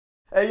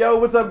Hey yo,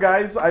 what's up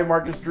guys? I'm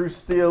Marcus Drew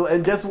Steele,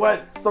 and guess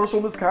what? Social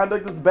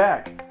Misconduct is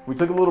back. We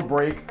took a little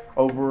break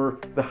over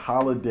the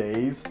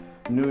holidays.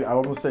 I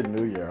almost said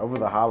New Year, over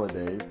the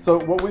holidays.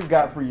 So what we've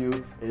got for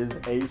you is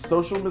a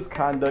Social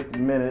Misconduct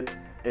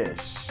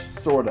minute-ish,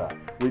 sorta.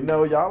 We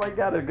know y'all ain't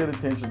got a good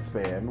attention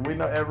span. We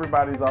know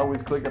everybody's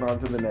always clicking on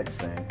to the next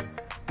thing.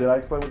 Did I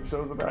explain what the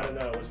show's about? I don't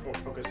know, it was more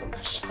focused on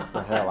the show.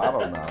 The hell, I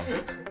don't know.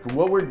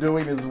 What we're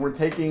doing is we're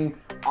taking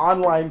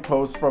online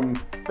posts from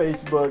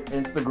Facebook,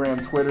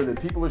 Instagram, Twitter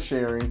that people are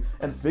sharing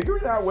and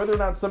figuring out whether or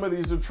not some of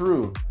these are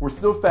true. We're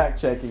still fact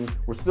checking.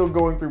 We're still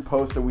going through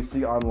posts that we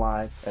see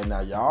online. And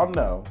now y'all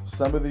know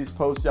some of these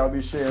posts y'all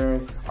be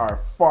sharing are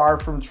far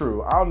from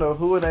true. I don't know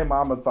who in their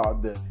mama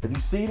thought this. If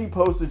you see any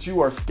posts that you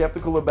are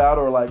skeptical about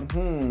or like,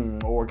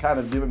 or kind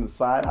of giving the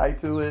side eye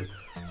to it,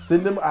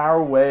 send them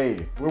our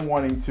way. We're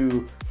wanting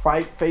to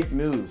fight fake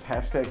news.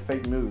 Hashtag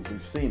fake news.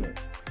 We've seen it.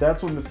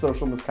 That's what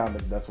Social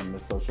Misconduct. That's what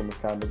Social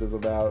Misconduct is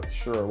about.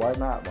 Sure, why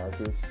not,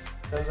 Marcus?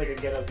 Sounds like a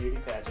ghetto beauty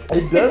pageant.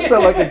 It does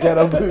sound like a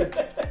ghetto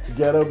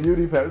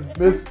beauty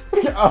pageant.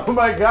 Oh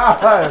my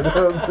God!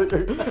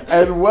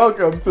 And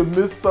welcome to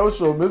Miss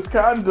Social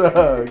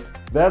Misconduct.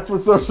 That's what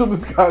Social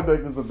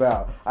Misconduct is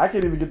about. I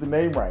can't even get the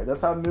name right.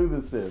 That's how new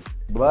this is.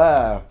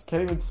 Blah.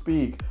 Can't even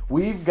speak.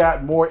 We've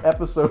got more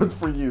episodes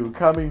for you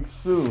coming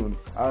soon.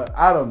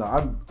 I don't know.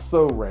 I'm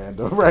so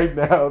random right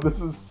now. This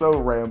is so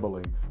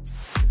rambling.